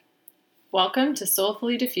Welcome to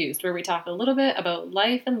Soulfully Diffused, where we talk a little bit about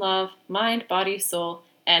life and love, mind, body, soul,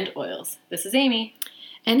 and oils. This is Amy.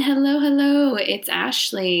 And hello, it's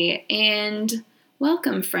Ashley. And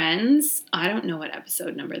welcome, friends. I don't know what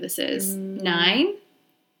episode number this is. 9?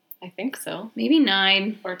 I think so. Maybe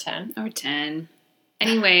 9. Or 10. Or 10.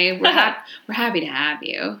 Anyway, we're happy to have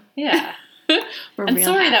you. Yeah. I'm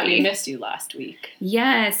sorry that we missed you last week.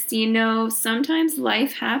 Yes, sometimes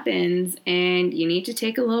life happens and you need to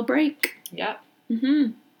take a little break. Yep.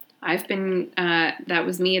 I've been, that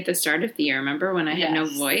was me at the start of the year, remember, when I had no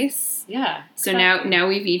voice? Yeah. So exactly. now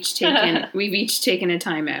we've each taken a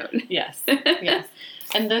time out. Yes.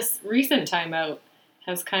 And this recent time out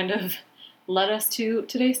has kind of led us to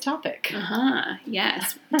today's topic.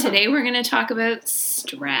 Yes. Today we're going to talk about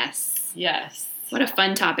stress. Yes. What a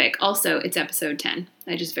fun topic. Also, it's episode 10.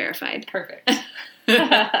 I just verified. Perfect.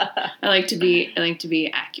 I like to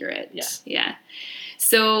be accurate. Yeah.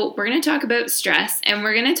 So we're going to talk about stress, and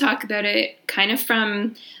we're going to talk about it kind of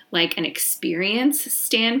from like an experience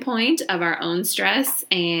standpoint of our own stress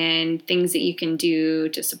and things that you can do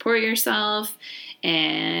to support yourself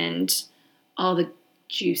and all the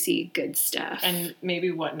juicy good stuff. And maybe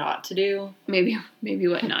what not to do. Maybe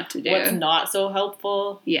what not to do. What's not so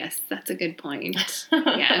helpful. Yes, that's a good point.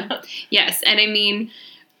 Yeah. Yes, and I mean,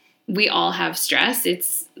 we all have stress.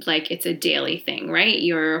 It's a daily thing, right?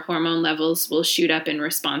 Your hormone levels will shoot up in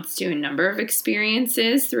response to a number of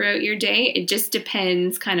experiences throughout your day. It just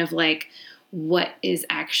depends kind of like what is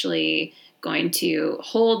actually going to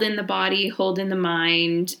hold in the body, hold in the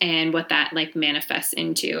mind, and what that like manifests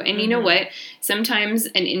into. And you know what? Sometimes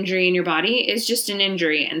an injury in your body is just an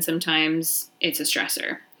injury, and sometimes it's a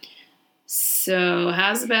stressor. So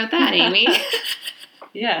how's about that, Amy?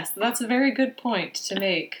 Yes, that's a very good point to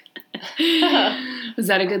make. Was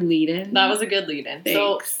that a good lead-in? That was a good lead-in.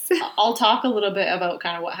 Thanks. So I'll talk a little bit about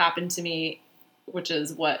kind of what happened to me, which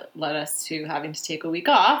is what led us to having to take a week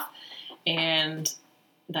off, and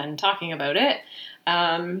then talking about it.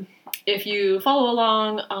 If you follow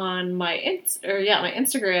along on my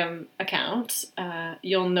Instagram account,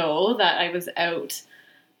 you'll know that I was out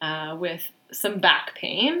with some back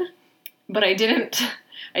pain, but I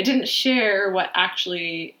didn't share what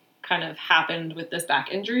actually kind of happened with this back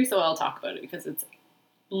injury, so I'll talk about it because it's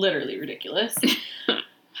literally ridiculous.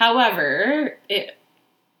 However,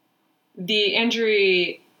 the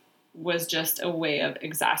injury was just a way of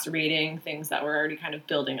exacerbating things that were already kind of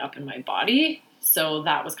building up in my body. So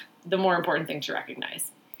that was the more important thing to recognize.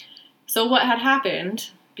 So what had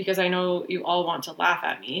happened, because I know you all want to laugh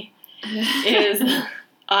at me, is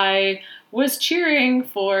I was cheering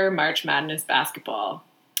for March Madness basketball.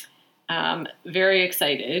 Very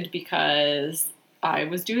excited because I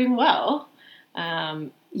was doing well.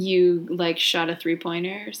 You like shot a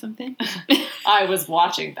 3-pointer or something? I was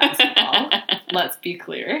watching basketball. Let's be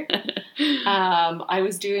clear. I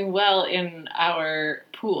was doing well in our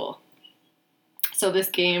pool. So this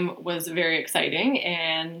game was very exciting,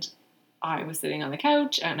 and I was sitting on the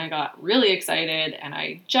couch and I got really excited and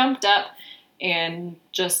I jumped up and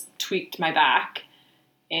just tweaked my back,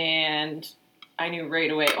 and I knew right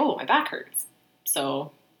away, oh, my back hurts.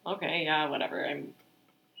 So, okay, yeah, whatever.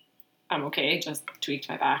 I'm okay, just tweaked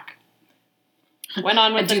my back. Went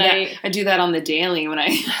on with the night. I do that on the daily when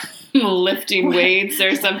I'm lifting weights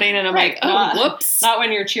or something, and I'm like, oh, whoops. Not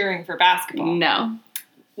when you're cheering for basketball. No.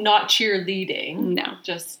 Not cheerleading. No.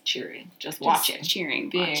 Just cheering. Just watching.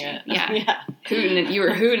 Cheering. Watching. Yeah. You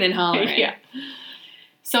were hooting and hollering. Yeah.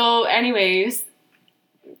 So anyways,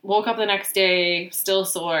 woke up the next day, still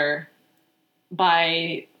sore.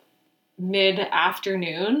 By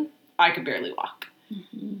mid-afternoon, I could barely walk.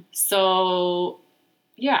 So,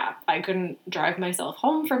 yeah, I couldn't drive myself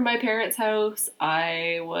home from my parents' house.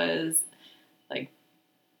 I was, like,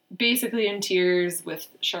 basically in tears with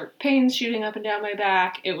sharp pains shooting up and down my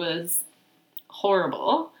back. It was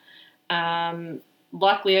horrible.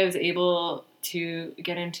 Luckily, I was able to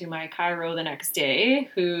get into my chiro the next day,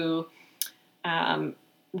 who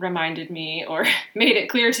reminded me or made it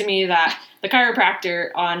clear to me that the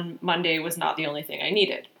chiropractor on Monday was not the only thing I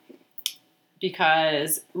needed.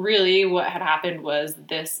 Because really what had happened was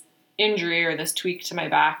this injury or this tweak to my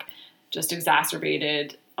back just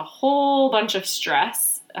exacerbated a whole bunch of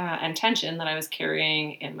stress and tension that I was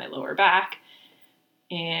carrying in my lower back.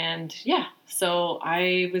 And yeah, so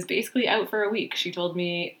I was basically out for a week. She told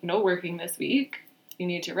me, no working this week. You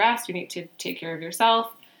need to rest. You need to take care of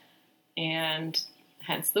yourself. And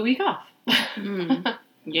hence the week off.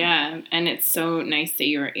 Yeah, and it's so nice that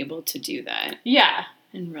you were able to do that. Yeah.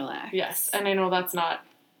 And relax. Yes, and I know that's not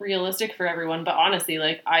realistic for everyone, but honestly,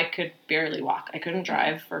 like, I could barely walk. I couldn't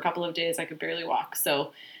drive for a couple of days. I could barely walk.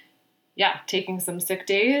 So taking some sick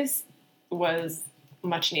days was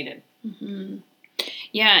much needed. Mm-hmm.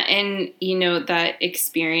 Yeah, and that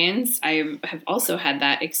experience, I have also had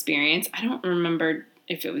that experience. I don't remember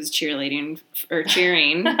if it was cheerleading or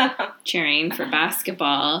cheering for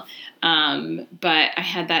basketball, but I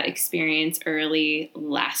had that experience early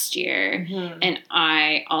last year, and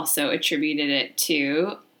I also attributed it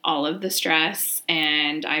to all of the stress,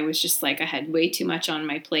 and I was just like, I had way too much on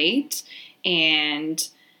my plate. And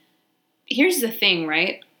here's the thing,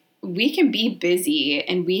 right? We can be busy,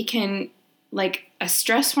 and we can, like, a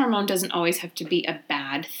stress hormone doesn't always have to be a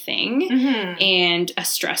bad thing, and a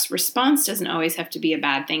stress response doesn't always have to be a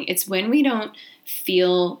bad thing. It's when we don't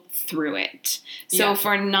feel through it. So if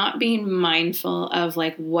we're not being mindful of,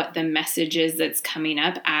 like, what the message is that's coming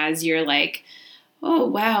up as you're like, oh,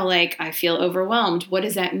 wow, like, I feel overwhelmed. What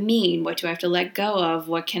does that mean? What do I have to let go of?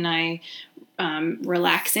 What can I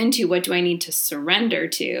relax into? What do I need to surrender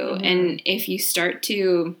to? And if you start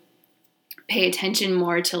to pay attention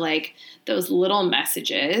more to, like, those little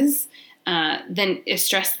messages, then a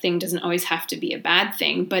stress thing doesn't always have to be a bad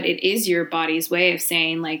thing, but it is your body's way of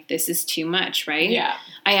saying, like, this is too much, right? Yeah.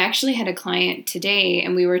 I actually had a client today,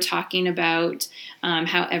 and we were talking about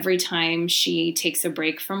how every time she takes a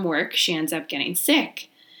break from work, she ends up getting sick.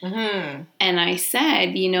 And I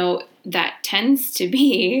said, that tends to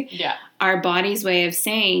be our body's way of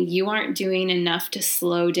saying, you aren't doing enough to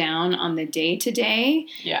slow down on the day-to-day.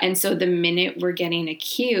 And so the minute we're getting a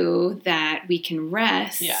cue that we can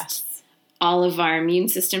rest, all of our immune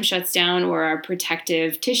system shuts down, or our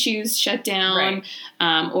protective tissues shut down,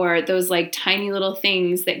 or those, like, tiny little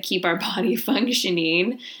things that keep our body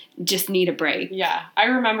functioning just need a break. Yeah. I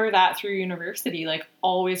remember that through university, like,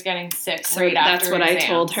 always getting sick right after that's what exams, I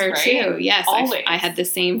told her, right? Too. Yes. Always. I had the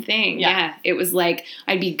same thing. Yeah. It was like,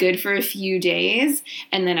 I'd be good for a few days,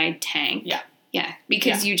 and then I'd tank. Yeah.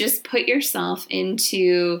 Because you just put yourself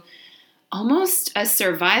into almost a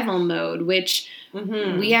survival mode, which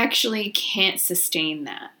we actually can't sustain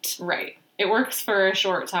that. Right. It works for a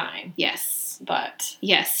short time. Yes. But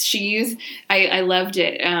yes, I loved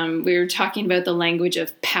it. We were talking about the language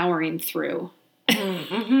of powering through,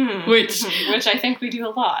 which I think we do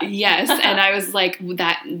a lot. Yes. And I was like,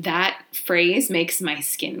 that phrase makes my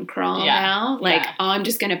skin crawl now. Like, oh, I'm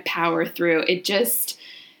just going to power through. It just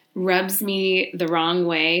rubs me the wrong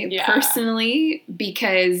way personally,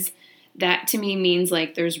 because that to me means,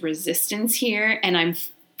 like, there's resistance here, and I'm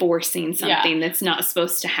forcing something that's not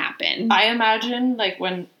supposed to happen. I imagine, like,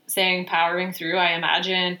 when saying powering through, I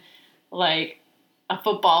imagine, like, a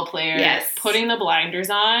football player putting the blinders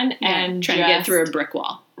on and trying to get through a brick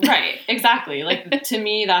wall. Right, exactly. Like, to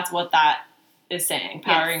me, that's what that is saying,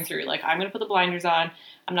 powering through. Like, I'm going to put the blinders on.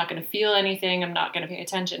 I'm not going to feel anything. I'm not going to pay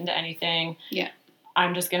attention to anything. Yeah.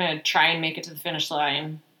 I'm just going to try and make it to the finish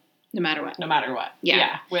line. No matter what. No matter what.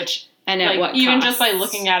 Yeah. Which, and at what even cost? Just by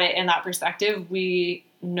looking at it in that perspective, we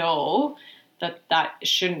know that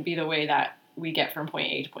shouldn't be the way that we get from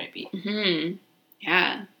point A to point B.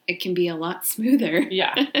 Yeah. It can be a lot smoother.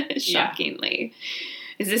 Yeah. Shockingly.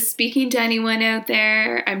 Is this speaking to anyone out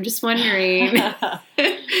there? I'm just wondering.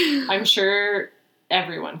 I'm sure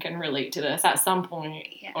everyone can relate to this at some point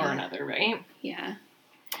or another, right? Yeah.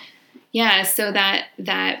 Yeah, so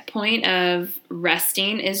that point of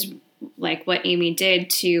resting is like what Amy did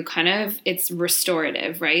to kind of, it's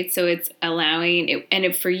restorative, right? So it's allowing it,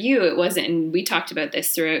 and for you, it wasn't, and we talked about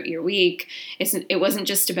this throughout your week, it wasn't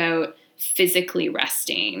just about physically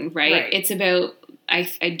resting, right? It's about,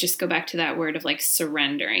 I just go back to that word of, like,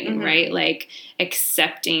 surrendering, right? Like,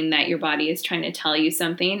 accepting that your body is trying to tell you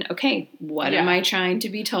something. Okay, what am I trying to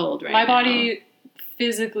be told right now? My body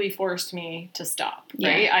physically forced me to stop,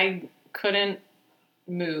 right? I couldn't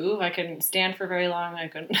move. I couldn't stand for very long. I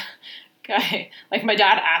couldn't. Like, my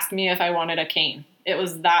dad asked me if I wanted a cane. It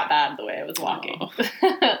was that bad the way I was walking.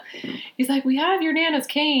 Oh. He's like, we have your Nana's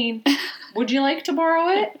cane. Would you like to borrow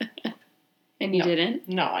it? And you didn't?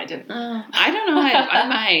 No, I didn't. I don't know. I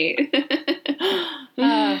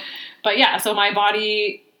might. But yeah, so my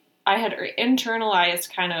body, I had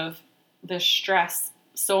internalized kind of the stress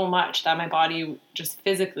so much that my body just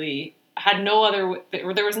physically had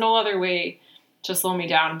there was no other way to slow me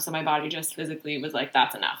down. So my body just physically was like,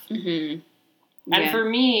 that's enough. And for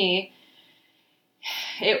me,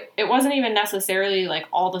 it wasn't even necessarily, like,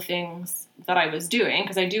 all the things that I was doing,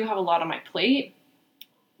 because I do have a lot on my plate,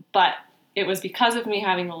 but it was because of me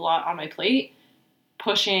having a lot on my plate,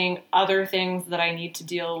 pushing other things that I need to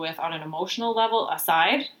deal with on an emotional level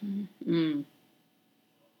aside,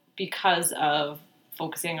 because of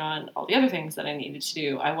focusing on all the other things that I needed to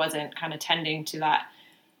do. I wasn't kind of tending to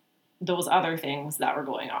those other things that were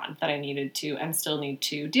going on that I needed to and still need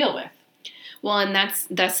to deal with. Well, and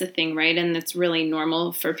that's the thing, right? And that's really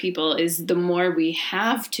normal for people is the more we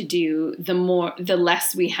have to do, the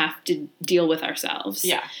less we have to deal with ourselves.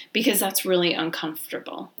 Yeah. Because that's really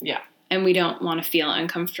uncomfortable. Yeah. And we don't want to feel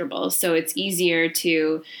uncomfortable. So it's easier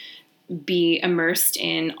to be immersed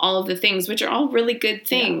in all of the things, which are all really good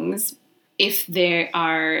things, if they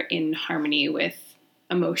are in harmony with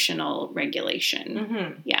emotional regulation.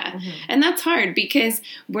 Mm-hmm. Yeah. Mm-hmm. And that's hard because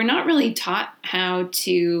we're not really taught how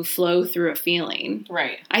to flow through a feeling.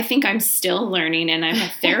 Right. I think I'm still learning, and I'm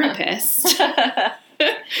a therapist.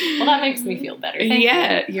 Well, that makes me feel better. Thank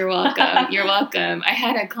you. You're welcome. You're welcome. I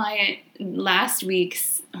had a client last week.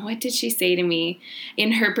 What did she say to me?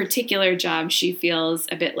 In her particular job, she feels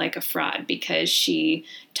a bit like a fraud because she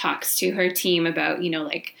talks to her team about,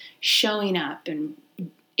 like showing up and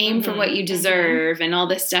aim for what you deserve and all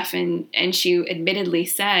this stuff. And she admittedly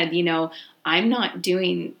said, I'm not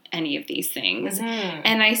doing any of these things. Mm-hmm.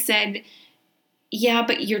 And I said, yeah,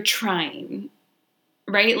 but you're trying.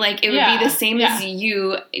 Right? Like, it would be the same as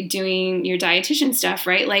you doing your dietitian stuff,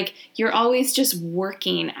 right? Like, you're always just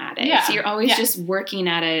working at it. Yeah. So you're always just working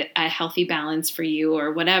at a healthy balance for you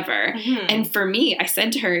or whatever. Mm-hmm. And for me, I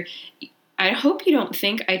said to her, I hope you don't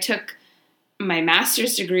think I took my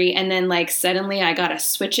master's degree and then, like, suddenly I got a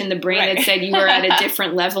switch in the brain that said you were at a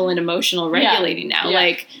different level in emotional regulating now. Yeah.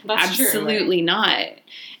 Like, that's absolutely true, not.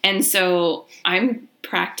 And so I'm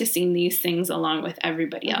practicing these things along with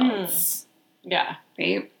everybody else. Yeah.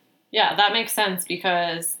 Right? Yeah, that makes sense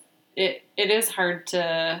because it is hard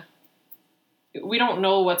to... We don't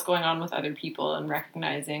know what's going on with other people, and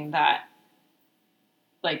recognizing that,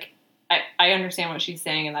 like, I understand what she's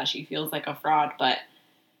saying and that she feels like a fraud, but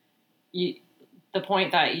the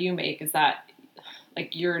point that you make is that,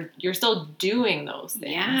 like, you're still doing those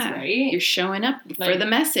things, right? You're showing up for the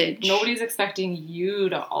message. Nobody's expecting you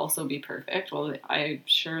to also be perfect. Well, I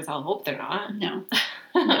sure as hell hope they're not. No.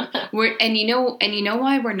 And you know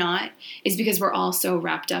why we're not is because we're all so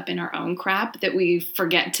wrapped up in our own crap that we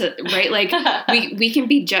forget to, right? Like, we can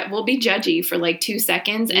be we'll be judgy for like 2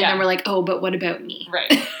 seconds, and then we're like, oh, but what about me?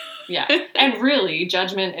 Right. Yeah. And really,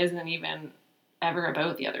 judgment isn't even ever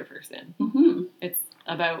about the other person. Mm-hmm. It's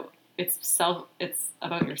about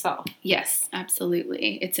yourself. Yes,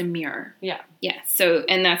 absolutely. It's a mirror. Yeah. Yeah. So,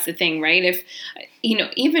 and that's the thing, right? If,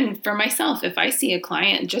 even for myself, if I see a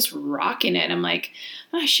client just rocking it, I'm like,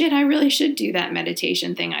 oh shit, I really should do that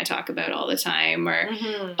meditation thing I talk about all the time. Or,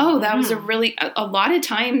 oh, that was a lot of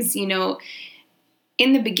times, in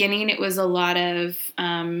the beginning, it was a lot of,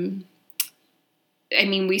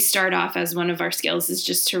 we start off as one of our skills is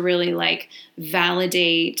just to really like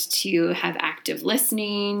validate, to have active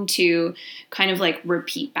listening, to kind of like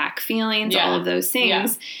repeat back feelings, all of those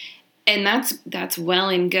things. Yeah. And that's well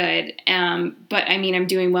and good. But I'm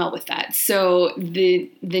doing well with that. So the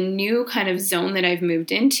new kind of zone that I've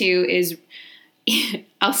moved into is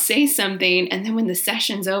I'll say something, and then when the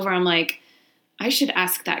session's over, I'm like, I should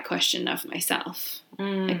ask that question of myself.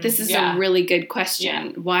 Like, this is a really good question.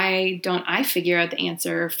 Yeah. Why don't I figure out the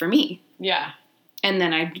answer for me? Yeah. And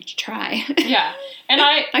then I try. Yeah. And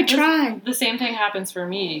I try. The same thing happens for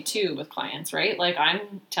me too with clients, right? Like,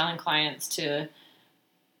 I'm telling clients to,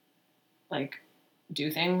 like, do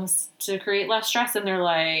things to create less stress in their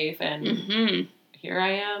life, and here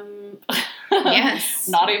I am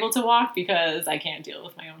not able to walk because I can't deal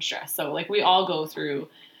with my own stress. So, like, we all go through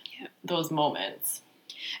those moments.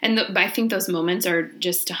 And I think those moments are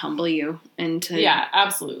just to humble you and to... Yeah,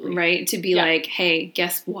 absolutely. Right? To be like, hey,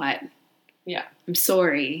 guess what? Yeah. I'm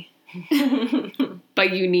sorry.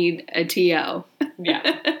 But you need a TO.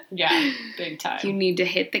 Yeah. Yeah. Big time. You need to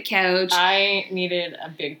hit the couch. I needed a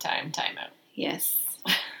big time timeout. Yes.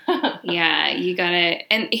 Yeah, you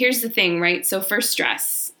gotta... And here's the thing, right? So for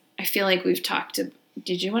stress, I feel like we've talked to...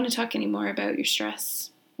 Did you want to talk any more about your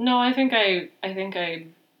stress? No, I think I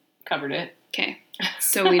covered it. Okay.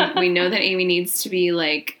 So we know that Amy needs to be,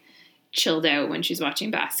 like, chilled out when she's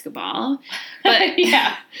watching basketball. But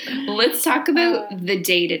yeah, let's talk about the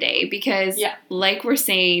day-to-day, because like we're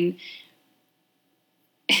saying,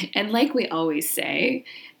 and like we always say,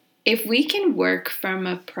 if we can work from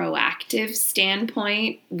a proactive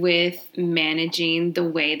standpoint with managing the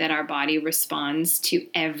way that our body responds to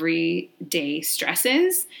everyday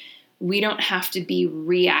stresses, we don't have to be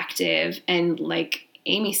reactive and, like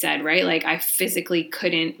Amy said, right? Like, I physically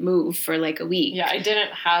couldn't move for like a week. Yeah, I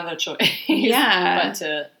didn't have a choice. But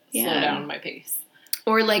to slow down my pace.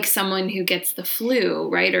 Or like someone who gets the flu,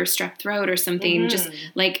 right? Or strep throat or something. Just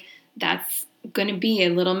like, that's going to be a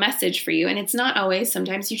little message for you. And it's not always.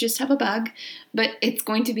 Sometimes you just have a bug. But it's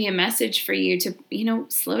going to be a message for you to,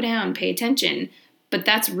 slow down, pay attention. But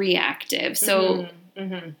that's reactive. So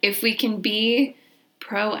If we can be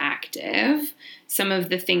proactive, some of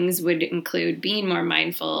the things would include being more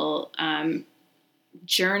mindful.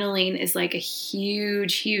 Journaling is like a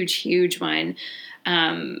huge one.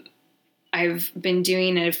 I've been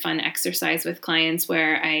doing a fun exercise with clients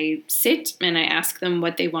where I sit and I ask them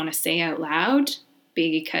what they want to say out loud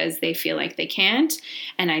because they feel like they can't.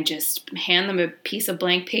 And I just hand them a piece of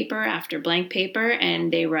blank paper after blank paper,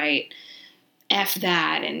 and they write F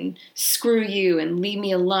that and screw you and leave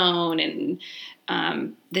me alone and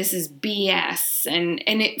this is BS. And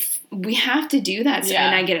we have to do that. So,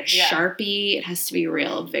 and I get a Sharpie. It has to be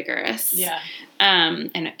real vigorous.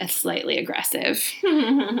 And a slightly aggressive.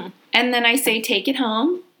 And then I say, take it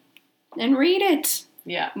home and read it.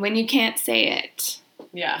 When you can't say it.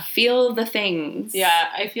 Feel the things.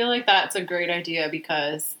 I feel like that's a great idea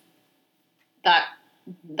because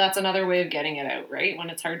that's another way of getting it out, right? When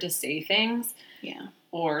it's hard to say things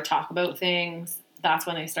or talk about things, that's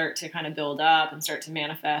when they start to kind of build up and start to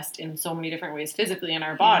manifest in so many different ways physically in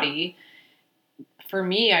our body. For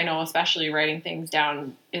me, I know especially writing things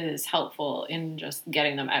down is helpful in just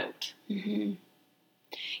getting them out.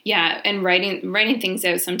 Yeah, and writing things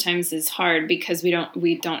out sometimes is hard because we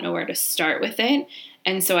don't know where to start with it.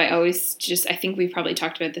 And so I think we probably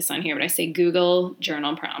talked about this on here, but I say Google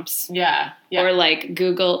journal prompts. Or like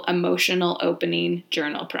Google emotional opening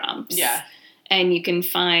journal prompts. And you can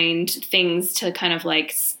find things to kind of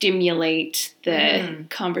like stimulate the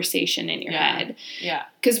conversation in your head.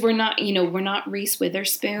 Because we're not Reese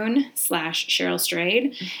Witherspoon / Cheryl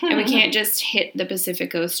Strayed. And we can't just hit the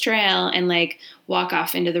Pacific Coast Trail and like walk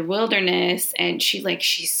off into the wilderness. And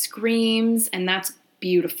she screams, and that's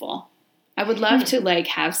beautiful. I would love to like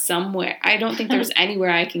have somewhere. I don't think there's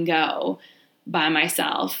anywhere I can go by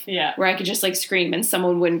myself where I could just like scream and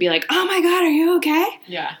someone wouldn't be like, oh my God, are you okay?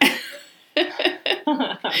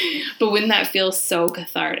 But wouldn't that feel so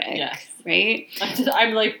cathartic? Right?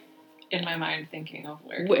 I'm like in my mind thinking of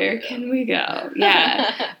where can we go?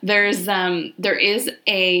 There is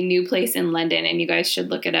a new place in London, and you guys should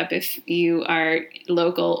look it up if you are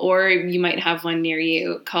local, or you might have one near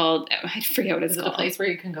you called, I forget what it's called. Is it a place where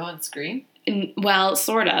you can go and scream? Well,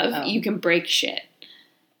 sort of. You can break shit.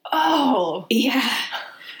 Oh. Yeah.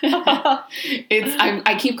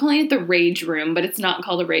 I keep calling it the rage room, but it's not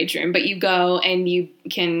called a rage room. But you go and you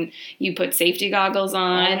put safety goggles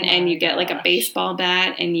on and you get like a baseball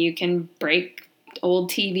bat and you can break old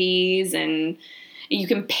TVs and you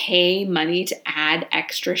can pay money to add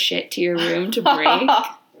extra shit to your room to break.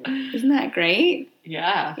 Isn't that great?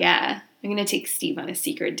 Yeah. I'm going to take Steve on a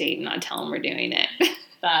secret date and not tell him we're doing it.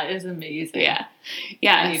 That is amazing. Yeah.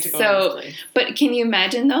 I need to go to this place. But can you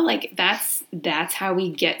imagine though? Like that's how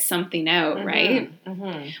we get something out, right?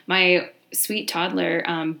 My sweet toddler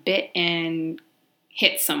bit and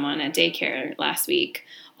hit someone at daycare last week,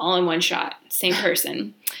 all in one shot, same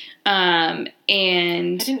person. And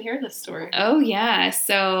I didn't hear this story. Oh yeah,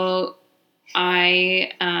 so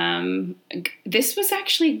this was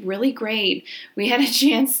actually really great. We had a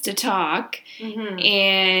chance to talk,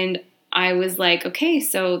 and I was like, okay,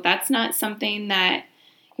 so that's not something that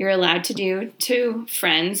you're allowed to do to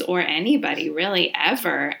friends or anybody really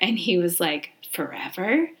ever. And he was like,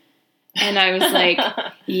 forever? And I was like,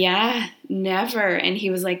 yeah, never. And he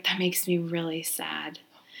was like, that makes me really sad.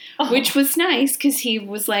 Which was nice because he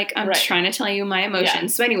was like, I'm trying to tell you my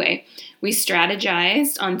emotions. So anyway, we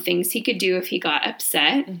strategized on things he could do if he got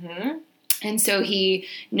upset. And so he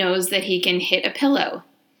knows that he can hit a pillow,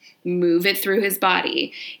 move it through his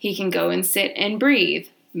body. He can go and sit and breathe,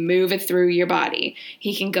 move it through your body.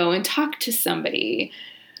 He can go and talk to somebody.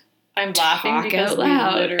 I'm laughing because we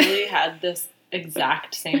literally had this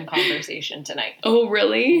exact same conversation tonight. Oh,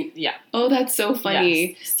 really? Yeah. Oh, that's so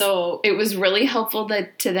funny. Yes. So it was really helpful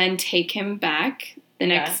to then take him back the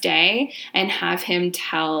next day and have him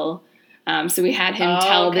tell. So we had him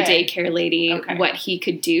tell the daycare lady what he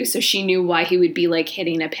could do, so she knew why he would be like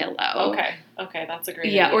hitting a pillow. Okay, that's a great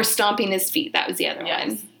idea. Or stomping his feet. That was the other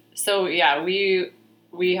one. So yeah, we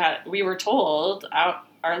were told,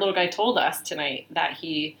 our little guy told us tonight that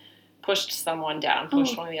he pushed someone down, one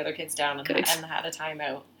of the other kids down and had a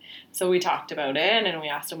timeout. So we talked about it and we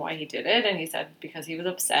asked him why he did it, and he said because he was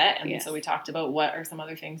upset. And so we talked about what are some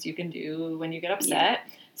other things you can do when you get upset.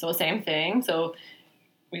 So same thing. So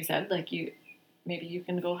we said like maybe you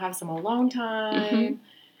can go have some alone time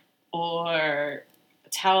or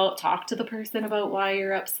talk to the person about why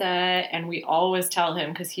you're upset. And we always tell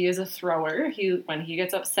him, because he is a thrower, when he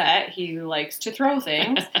gets upset he likes to throw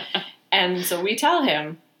things. And so we tell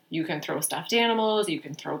him, You can throw stuffed animals, you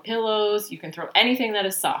can throw pillows, you can throw anything that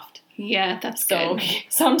is soft. Yeah, that's So good.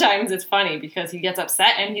 sometimes it's funny because he gets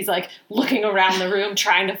upset and he's like looking around the room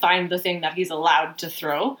trying to find the thing that he's allowed to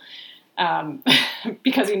throw,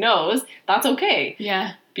 because he knows that's okay.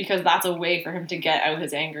 Yeah. Because that's a way for him to get out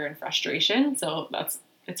his anger and frustration. So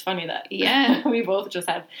it's funny that we both just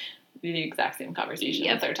had the exact same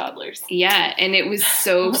conversation with our toddlers. Yeah, and it was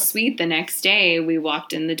so sweet. The next day we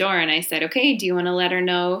walked in the door and I said, okay, do you want to let her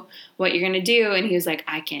know what you're going to do? And he was like,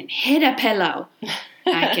 I can hit a pillow.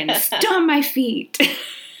 I can stomp my feet.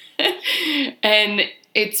 And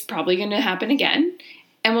it's probably going to happen again.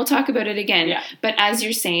 And we'll talk about it again. Yeah. But as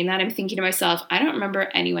you're saying that, I'm thinking to myself, I don't remember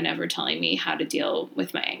anyone ever telling me how to deal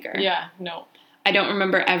with my anger. Yeah, no. I don't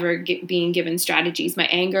remember ever being given strategies. My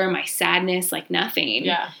anger, my sadness, like nothing.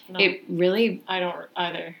 Yeah. No. It really I don't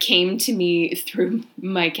either. Came to me through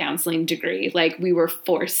my counseling degree. Like we were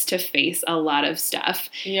forced to face a lot of stuff.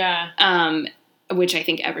 Yeah. Which I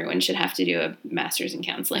think everyone should have to do a master's in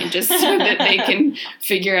counseling just so that they can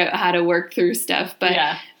figure out how to work through stuff.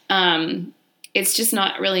 But it's just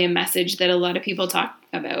not really a message that a lot of people talk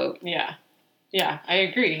about. Yeah. Yeah, I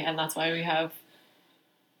agree. And that's why we have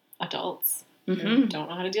adults who don't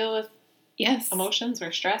know how to deal with emotions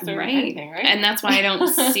or stress or anything, right? And that's why I don't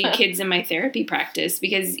see kids in my therapy practice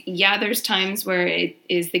because, there's times where it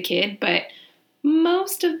is the kid, but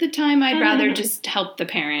most of the time I'd rather just help the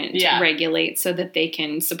parent regulate so that they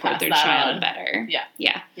can support their child better.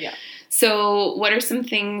 Yeah. So what are some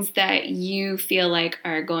things that you feel like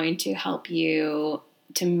are going to help you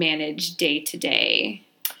to manage day to day?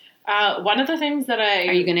 One of the things that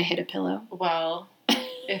Are you going to hit a pillow? Well,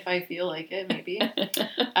 if I feel like it, maybe.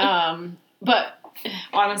 But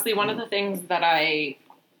honestly, one of the things that I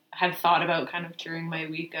had thought about kind of during my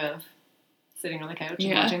week of sitting on the couch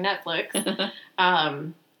and watching Netflix,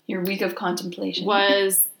 your week of contemplation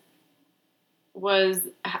was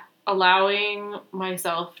allowing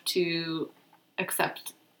myself to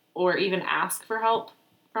accept or even ask for help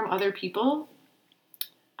from other people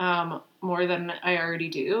more than I already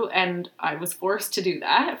do. And I was forced to do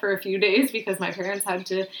that for a few days because my parents had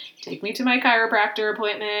to take me to my chiropractor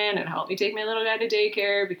appointment and help me take my little guy to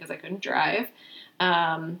daycare because I couldn't drive.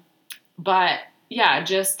 But yeah,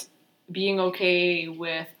 just being okay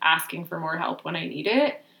with asking for more help when I need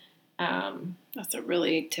it. That's a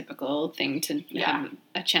really typical thing to have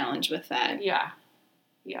a challenge with that. Yeah.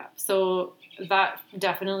 So that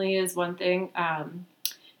definitely is one thing.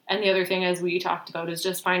 And the other thing, as we talked about, is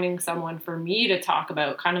just finding someone for me to talk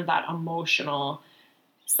about kind of that emotional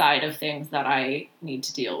side of things that I need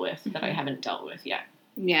to deal with that I haven't dealt with yet.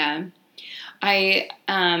 Yeah.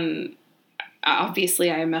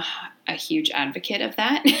 Obviously I'm a huge advocate of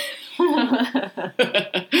that.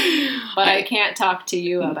 But I can't talk to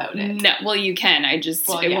you about it. No, well, you can. It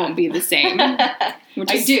won't be the same.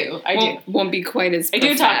 I do. Won't be quite as. I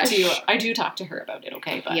do talk to you. I do talk to her about it.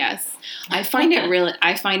 Okay, but yes, I find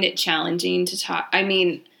it challenging to talk. I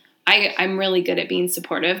mean, I'm really good at being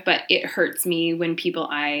supportive, but it hurts me when people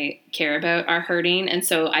I care about are hurting, and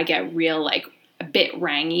so I get real a bit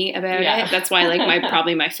rangy about it. That's why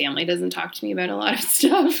probably my family doesn't talk to me about a lot of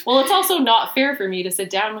stuff. Well, it's also not fair for me to sit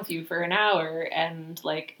down with you for an hour and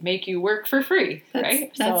make you work for free,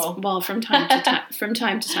 right? Well, from time to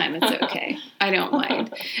time it's okay. I don't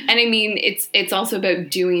mind. And I mean, it's also about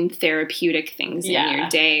doing therapeutic things in your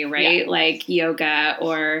day, right? Like yoga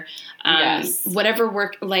or whatever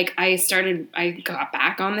work. I got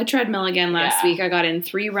back on the treadmill again last week. I got in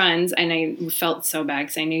 3 runs and I felt so bad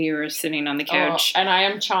because I knew you were sitting on the couch. And I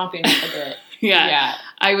am chomping at the bit. Yeah.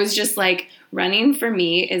 I was just running for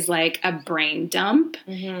me is a brain dump.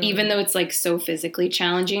 Mm-hmm. Even though it's so physically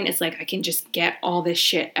challenging, it's I can just get all this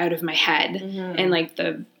shit out of my head. Mm-hmm. And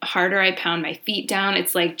the harder I pound my feet down,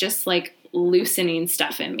 it's just loosening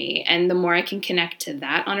stuff in me. And the more I can connect to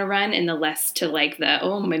that on a run and the less to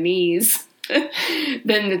my knees,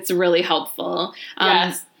 then it's really helpful.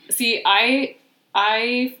 Yes. See,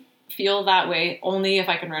 I feel that way only if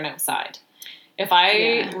I can run outside. If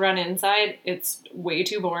I run inside, it's way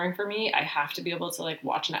too boring for me. I have to be able to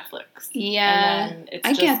watch Netflix. Yeah, and then it's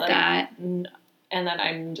I get that. And then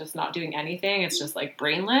I'm just not doing anything. It's just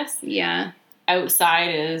brainless. Yeah.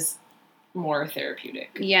 Outside is more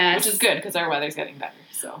therapeutic. Yes. Which is good because our weather's getting better.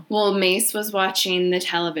 So. Well, Mace was watching the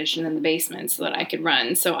television in the basement so that I could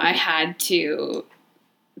run. So I had to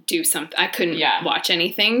do something. I couldn't watch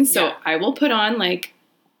anything. So I will put on a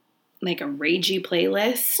ragey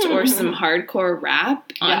playlist or some hardcore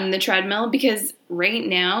rap on the treadmill because right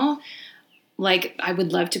now, I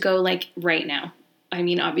would love to go right now. I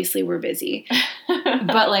mean, obviously we're busy,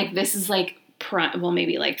 but this is well,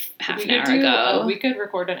 maybe like half We an could hour ago. we could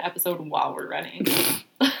record an episode while we're running.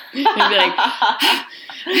 And be like,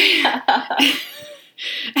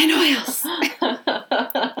 and oils.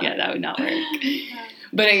 Yeah, that would not work.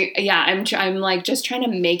 But I'm like just trying to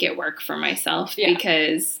make it work for myself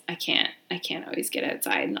because I can't always get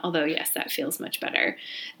outside. Although yes, that feels much better.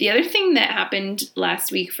 The other thing that happened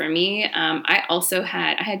last week for me,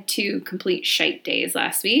 I had 2 complete shite days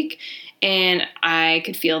last week, and I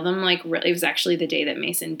could feel them like really. It was actually the day that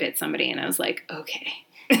Mason bit somebody, and I was like, okay.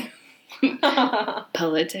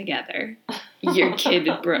 Pull it together. Your kid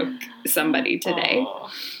broke somebody today.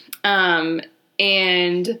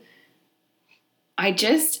 And I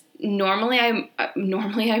just normally I'm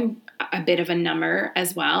a bit of a number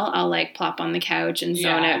as well. I'll like plop on the couch and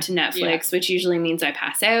zone out to Netflix, which usually means I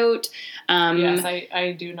pass out. Yes,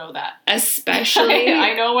 I do know that. Especially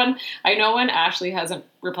I know when Ashley hasn't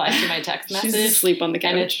replied to my text message. She's asleep on the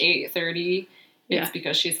couch. And it's 8:30. It's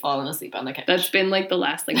because she's fallen asleep on the couch. That's been like the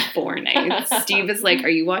last 4 nights. Steve is like, "Are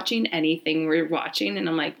you watching anything we're watching?" And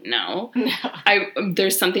I'm like, "No."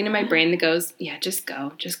 There's something in my brain that goes, "Yeah, just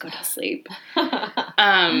go to sleep."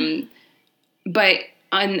 But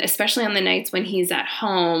especially on the nights when he's at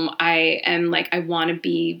home, I am like, I want to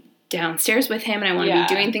be downstairs with him and I want to be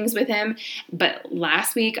doing things with him. But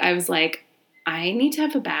last week I was like, I need to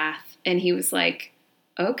have a bath, and he was like,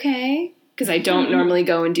 okay. Because I don't normally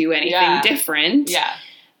go and do anything different. Yeah.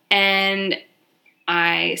 And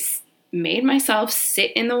I made myself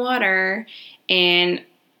sit in the water, and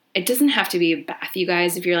it doesn't have to be a bath, you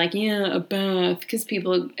guys. If you're like, yeah, a bath, because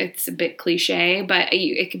it's a bit cliche, but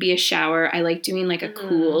it could be a shower. I like doing like a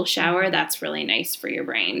cool shower. That's really nice for your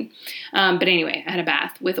brain. But anyway, I had a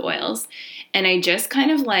bath with oils, and I just kind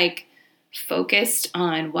of like focused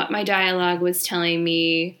on what my dialogue was telling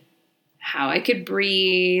me, how I could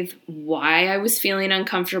breathe, why I was feeling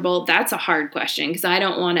uncomfortable. That's a hard question because I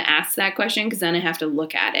don't want to ask that question because then I have to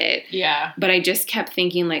look at it. Yeah. But I just kept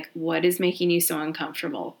thinking, like, what is making you so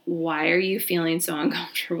uncomfortable? Why are you feeling so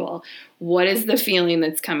uncomfortable? What is the feeling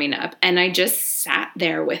that's coming up? And I just sat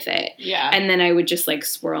there with it. Yeah. And then I would just like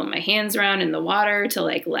swirl my hands around in the water to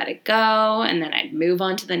like let it go. And then I'd move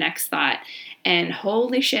on to the next thought. And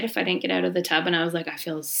holy shit, if I didn't get out of the tub, and I was like, I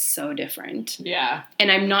feel so different. Yeah.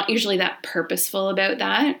 And I'm not usually that purposeful about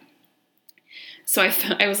that. So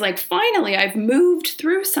I was like, finally, I've moved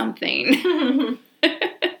through something.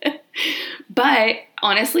 But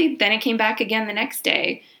honestly, then it came back again the next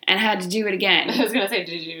day and I had to do it again. I was going to say,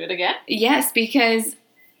 did you do it again? Yes, because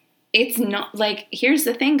it's not like, here's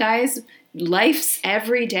the thing, guys. Life's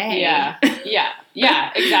every day. Yeah.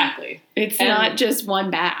 Yeah, exactly. It's not just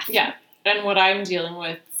one bath. Yeah. And what I'm dealing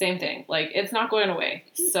with, same thing. Like, it's not going away.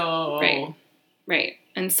 So. Right.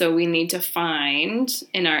 And so we need to find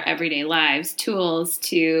in our everyday lives tools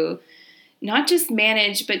to not just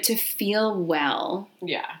manage, but to feel well.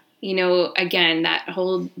 Yeah. You know, again, that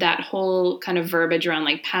whole kind of verbiage around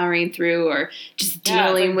like powering through or just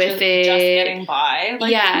dealing with it. Just getting by.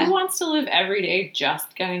 Like, who wants to live every day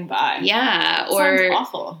just getting by? Yeah. That sounds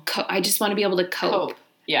awful. I just want to be able to cope.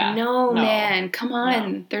 Yeah. No, man, come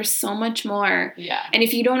on. No. There's so much more. Yeah. And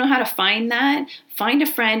if you don't know how to find that, find a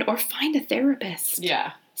friend or find a therapist.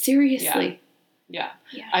 Yeah. Seriously. Yeah.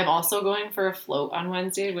 I'm also going for a float on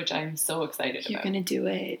Wednesday, which I'm so excited about. You're going to do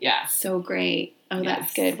it. Yeah. So great. Oh,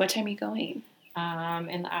 that's good. What time are you going?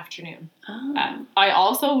 In the afternoon. Oh. I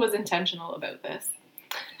also was intentional about this.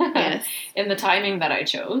 Yes. In the timing that I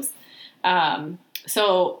chose.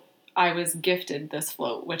 So I was gifted this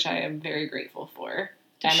float, which I am very grateful for.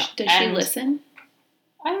 Does she listen?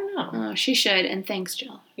 I don't know. Oh, she should. And thanks,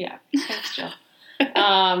 Jill. Yeah. Thanks, Jill.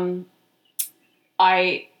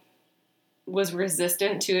 I was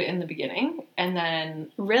resistant to it in the beginning. And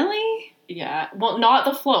then... Really? Yeah. Well, not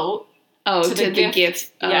the float. Oh, to the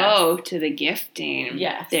gift. Yes. Oh, to the gifting.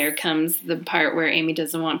 Yes. There comes the part where Amy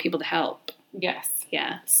doesn't want people to help. Yes.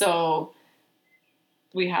 Yeah. So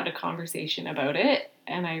we had a conversation about it,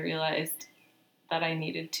 and I realized that I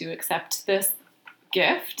needed to accept this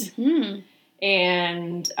gift. Mm-hmm.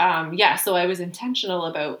 And, so I was intentional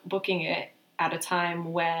about booking it at a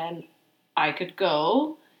time when I could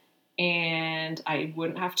go and I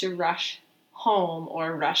wouldn't have to rush home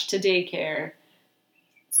or rush to daycare.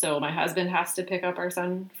 So my husband has to pick up our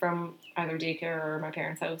son from either daycare or my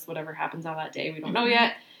parents' house, whatever happens on that day. We don't know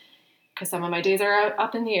yet because some of my days are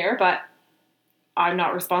up in the air, but I'm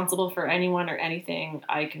not responsible for anyone or anything.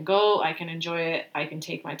 I can go, I can enjoy it, I can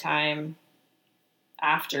take my time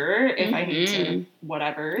after if I need to,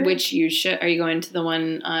 whatever. Which you should. Are you going to the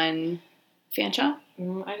one on Fanshawe?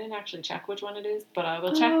 I didn't actually check which one it is, but I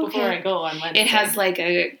will check before I go on Wednesday. It has like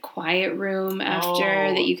a quiet room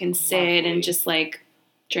after that you can sit and just like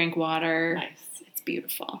drink water. Nice. It's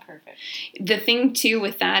beautiful. Perfect. The thing too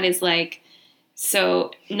with that is like,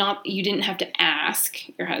 so you didn't have to ask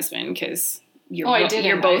your husband because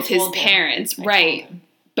you're both his parents, right?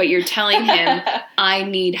 But you're telling him, I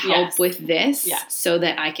need help with this so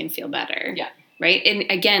that I can feel better. Yeah. Right? And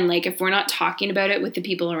again, like if we're not talking about it with the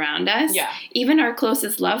people around us, even our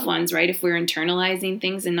closest loved ones, right? If we're internalizing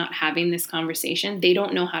things and not having this conversation, they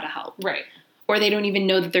don't know how to help. Right. Or they don't even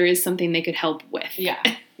know that there is something they could help with. Yeah.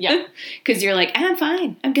 Yeah. Because you're like, I'm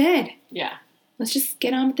fine. I'm good. Yeah. Let's just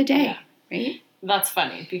get on with the day. Right? That's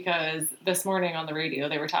funny because this morning on the radio,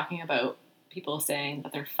 they were talking about people saying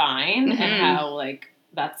that they're fine and how, like,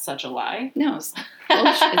 that's such a lie. No, it's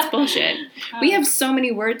bullshit. It's bullshit. We have so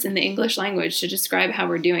many words in the English language to describe how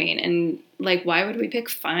we're doing. And, like, why would we pick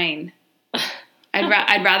fine?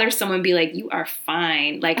 I'd rather someone be like, you are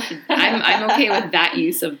fine. Like, I'm okay with that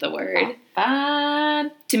use of the word.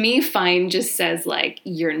 Fine. To me, fine just says, like,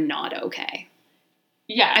 you're not okay.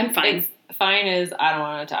 Yeah. I'm fine. Fine is, I don't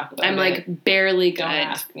want to talk about it. I'm, like, barely good. Don't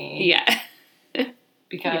ask me. Yeah.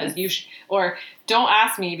 Because you should, or don't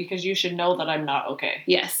ask me because you should know that I'm not okay.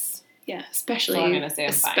 Yes. Yeah. Especially, so I'm gonna say I'm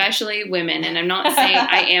especially women. And I'm not saying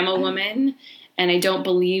I am a woman and I don't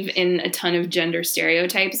believe in a ton of gender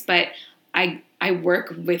stereotypes, but I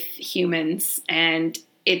work with humans and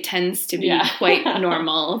it tends to be quite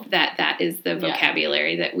normal that is the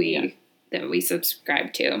vocabulary that we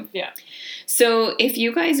subscribe to. Yeah. So if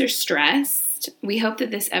you guys are stressed, we hope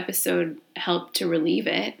that this episode helped to relieve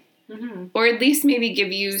it. Mm-hmm. Or at least maybe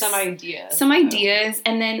give you some ideas.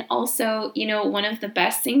 And then also, you know, one of the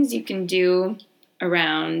best things you can do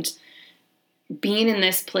around being in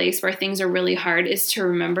this place where things are really hard is to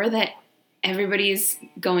remember that everybody's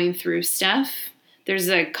going through stuff. There's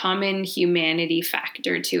a common humanity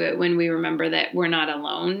factor to it when we remember that we're not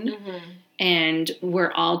alone and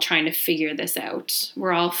we're all trying to figure this out.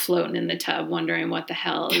 We're all floating in the tub wondering what the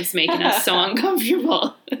hell is making us so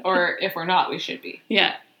uncomfortable. Or if we're not, we should be.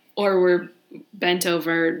 Yeah. Or we're bent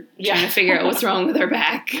over trying to figure out what's wrong with our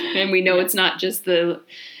back. And we know it's not just the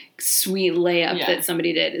sweet layup that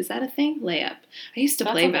somebody did. Is that a thing? Layup. I used to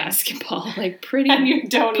play basketball like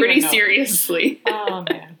pretty seriously. Oh,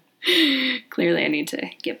 man. Clearly I need to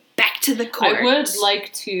get back to the court. I would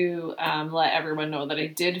like to let everyone know that I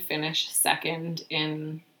did finish second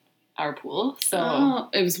in our pool. So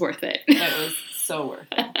it was worth it. It was so worth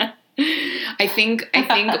it. I think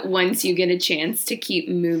once you get a chance to keep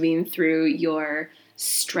moving through your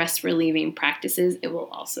stress relieving practices, it will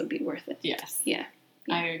also be worth it. Yes. Yeah.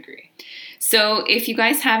 I agree. So if you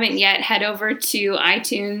guys haven't yet, head over to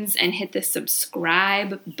iTunes and hit the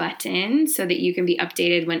subscribe button so that you can be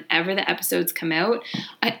updated whenever the episodes come out.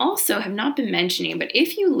 I also have not been mentioning, but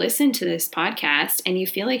if you listen to this podcast and you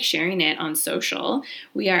feel like sharing it on social,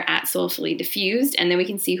 we are at Soulfully Diffused, and then we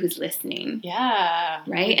can see who's listening. Yeah.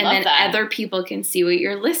 Right? And then other people can see what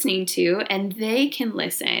you're listening to, and they can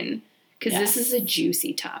listen. Because this is a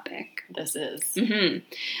juicy topic. This is. Mm-hmm.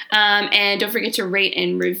 And don't forget to rate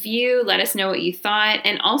and review. Let us know what you thought.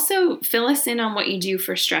 And also fill us in on what you do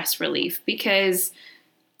for stress relief. Because,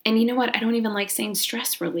 and you know what? I don't even like saying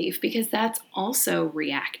stress relief because that's also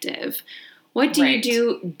reactive. What do you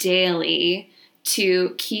do daily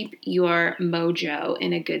to keep your mojo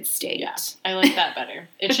in a good state? Yeah, I like that better.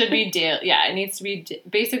 It should be daily. Yeah, it needs to be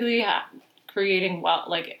basically creating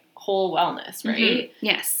whole wellness, right? Mm-hmm.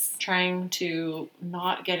 Yes. Trying to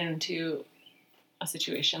not get into a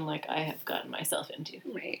situation like I have gotten myself into.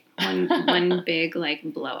 Right. One big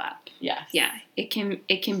blow up. Yes. Yeah. It can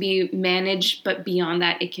be managed, but beyond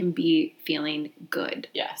that, it can be feeling good.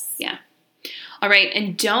 Yes. Yeah. All right.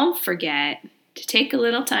 And don't forget to take a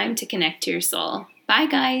little time to connect to your soul. Bye,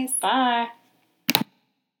 guys. Bye.